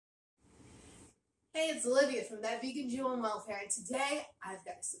Hey, it's Olivia from That Vegan Jew on Welfare, and today I've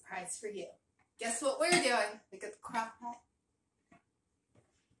got a surprise for you. Guess what we're doing? We got the crock pot,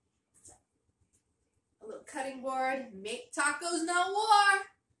 a little cutting board, make tacos no war,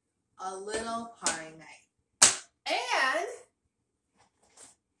 a little party night, and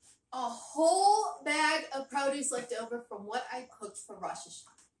a whole bag of produce left over from what I cooked for Rosh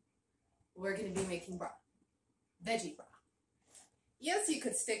Hashanah. We're going to be making broth, veggie broth. Yes, you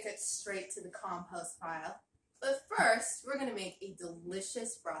could stick it straight to the compost pile, but first, we're going to make a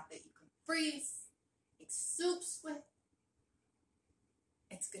delicious broth that you can freeze, make soups with.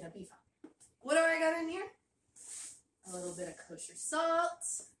 It's going to be fun. What do I got in here? A little bit of kosher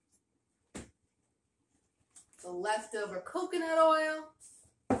salt, the leftover coconut oil,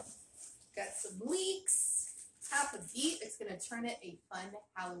 got some leeks, half a beet. It's going to turn it a fun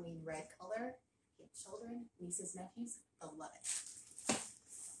Halloween red color. Your children, nieces, nephews, they'll love it.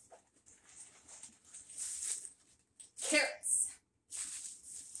 Carrots.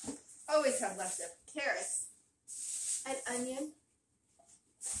 Always have leftover carrots. An onion.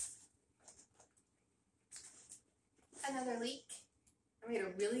 Another leek. I made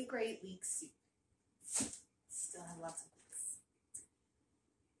a really great leek soup. Still have lots of leeks.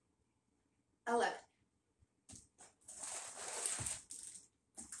 A lemon.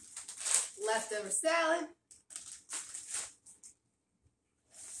 Leftover salad.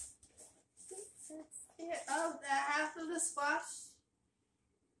 Of the half of the squash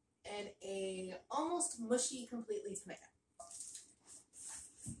and a almost mushy completely tomato.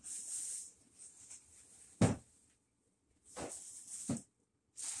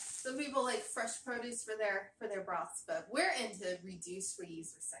 Some people like fresh produce for their broths, but we're into reduce,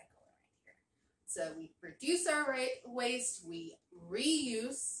 reuse, recycle right here. So we reduce our waste, we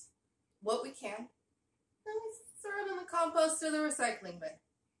reuse what we can, and we throw it in the compost or the recycling bin.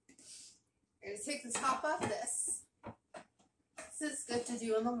 I'm going to take the top off this. This is good to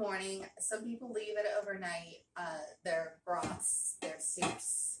do in the morning. Some people leave it overnight. Their broths, their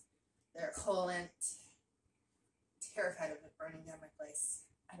soups, their coolant. Terrified of it burning down my place.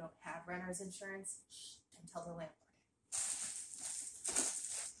 I don't have renter's insurance. And tell the landlord.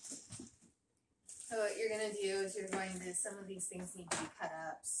 So what you're going to do is you're going to, some of these things need to be cut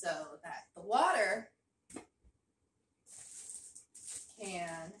up so that the water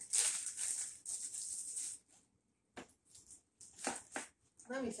can...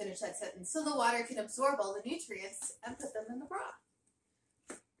 Let me finish that sentence. So the water can absorb all the nutrients and put them in the broth.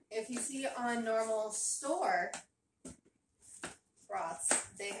 If you see on normal store broths,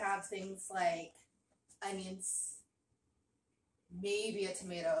 they have things like onions, maybe a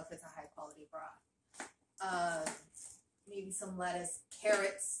tomato if it's a high quality broth, maybe some lettuce,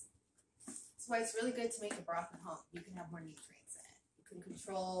 carrots. That's why it's really good to make a broth at home. You can have more nutrients in it. You can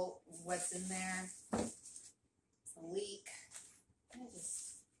control what's in there. It's a leek. I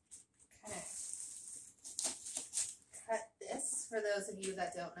just kind of cut this. For those of you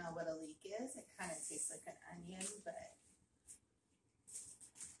that don't know what a leek is, it kind of tastes like an onion, but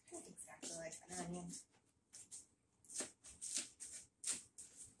not exactly like an onion.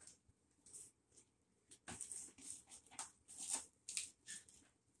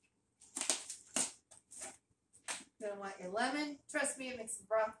 You're going to want your lemon. Trust me, it makes the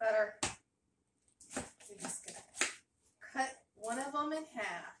broth better. You're just going to cut one of them in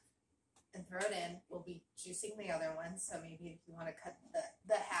half and throw it in. We'll be juicing the other one, so maybe if you want to cut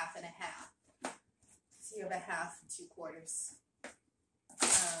the half in a half. So you have a half and 2/4. Just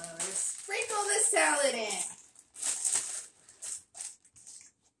sprinkle the salad in.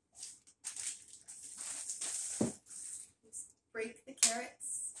 Just break the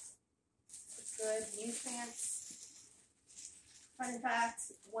carrots. It's good, nutrients. Fun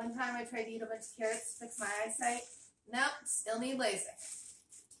fact, one time I tried to eat a bunch of carrots to fix my eyesight. Nope, still need LASIK.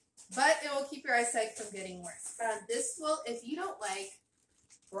 But it will keep your eyesight from getting worse. This will, if you don't like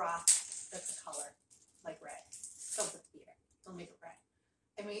broth that's a color, like red, don't put the beer. Don't make it red.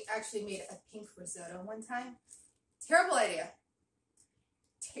 And we actually made a pink risotto one time. Terrible idea.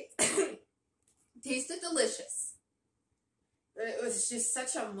 Tasted delicious. But it was just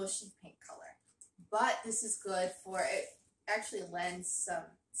such a mushy pink color. But this is good for it. Actually lends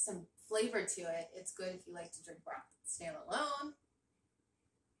some flavor to it. It's good if you like to drink broth stand alone.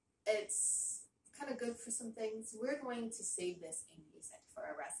 It's kind of good for some things. We're going to save this and use it for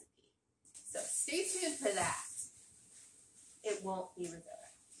a recipe. So stay tuned for that. It won't be risotto.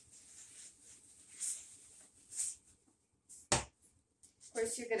 Of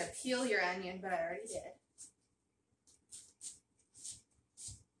course, you're going to peel your onion, but I already did.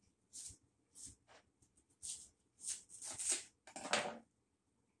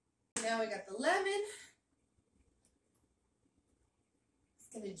 Now we got the lemon.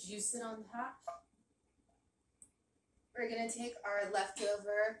 Just gonna juice it on top. We're gonna take our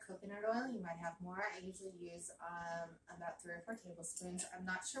leftover coconut oil. You might have more. I usually use about 3 or 4 tablespoons. I'm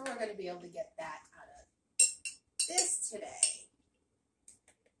not sure we're gonna be able to get that out of this today.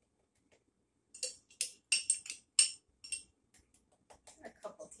 A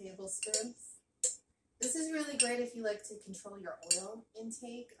couple tablespoons. This is really great if you like to control your oil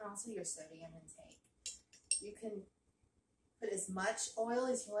intake and also your sodium intake. You can put as much oil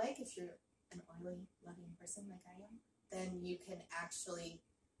as you like if you're an oily loving person like I am. Then you can actually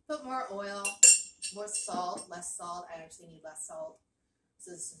put more oil, more salt, less salt. I actually need less salt.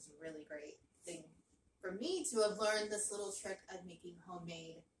 So this is a really great thing for me to have learned this little trick of making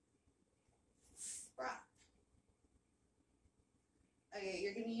homemade broth. Okay,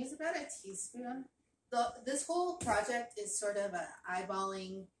 you're going to use about a teaspoon. This whole project is sort of a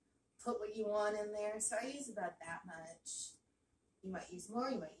eyeballing, put what you want in there. So I use about that much. You might use more,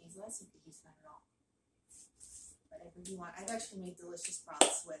 you might use less, you could use none at all. Whatever you want. I've actually made delicious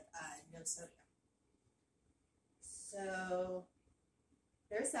broths with no sodium. So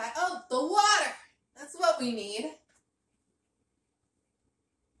there's that. Oh, the water! That's what we need.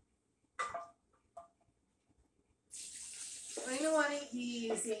 I'm going to want to be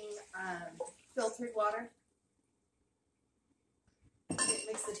using filtered water. It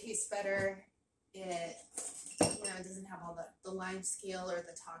makes the taste better. It, it doesn't have all the lime scale or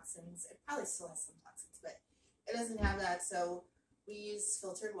the toxins. It probably still has some toxins, but it doesn't have that. So we use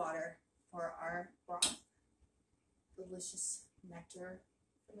filtered water for our broth. Delicious nectar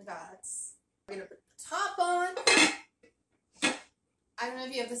from the gods. We're going to put the top on. I don't know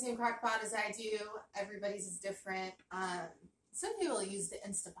if you have the same crock pot as I do. Everybody's is different. Some people use the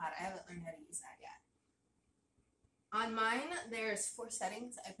Instapot. I haven't learned how to use that yet. On mine, there's 4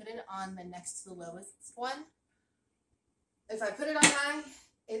 settings. I put it on the next to the lowest one. If I put it on high,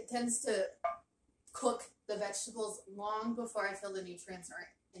 it tends to cook the vegetables long before I feel the nutrients are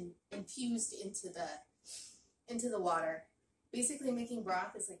infused into the water. Basically, making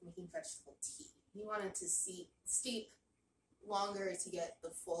broth is like making vegetable tea. You want it to steep longer to get the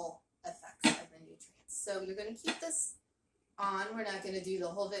full effects of the nutrients. So you're going to keep this on. We're not going to do the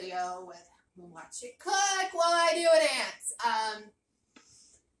whole video with watch it cook while I do a dance.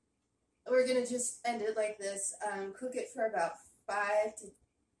 We're going to just end it like this. Cook it for about 5 to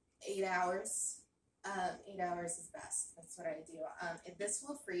 8 hours. 8 hours is best. That's what I do. This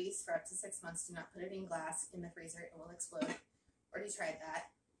will freeze for up to 6 months. Do not put it in glass in the freezer. It will explode. Already tried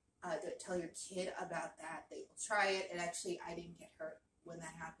that. Don't tell your kid about that. They will try it. And actually, I didn't get hurt when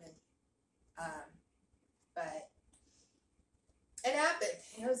that happened. But it happened.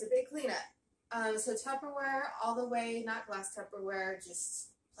 It was a big cleanup. So Tupperware all the way, not glass Tupperware, just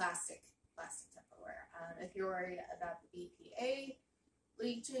plastic Tupperware. If you're worried about the BPA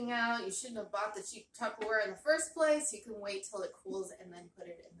leaching out, you shouldn't have bought the cheap Tupperware in the first place. You can wait till it cools and then put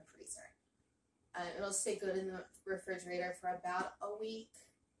it in the freezer. It'll stay good in the refrigerator for about a week.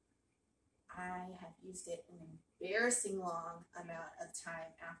 I have used it an embarrassing long amount of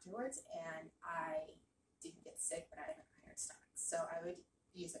time afterwards, and I didn't get sick, but I have an iron stomach, so I would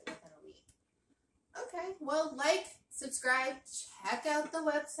use it within a week. Okay, well, like, subscribe, check out the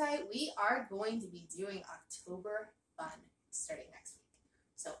website. We are going to be doing October fun starting next week.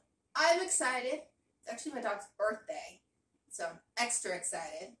 So I'm excited. It's actually my dog's birthday, so I'm extra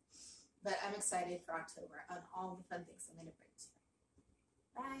excited. But I'm excited for October on all the fun things I'm going to bring to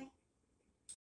you. Bye.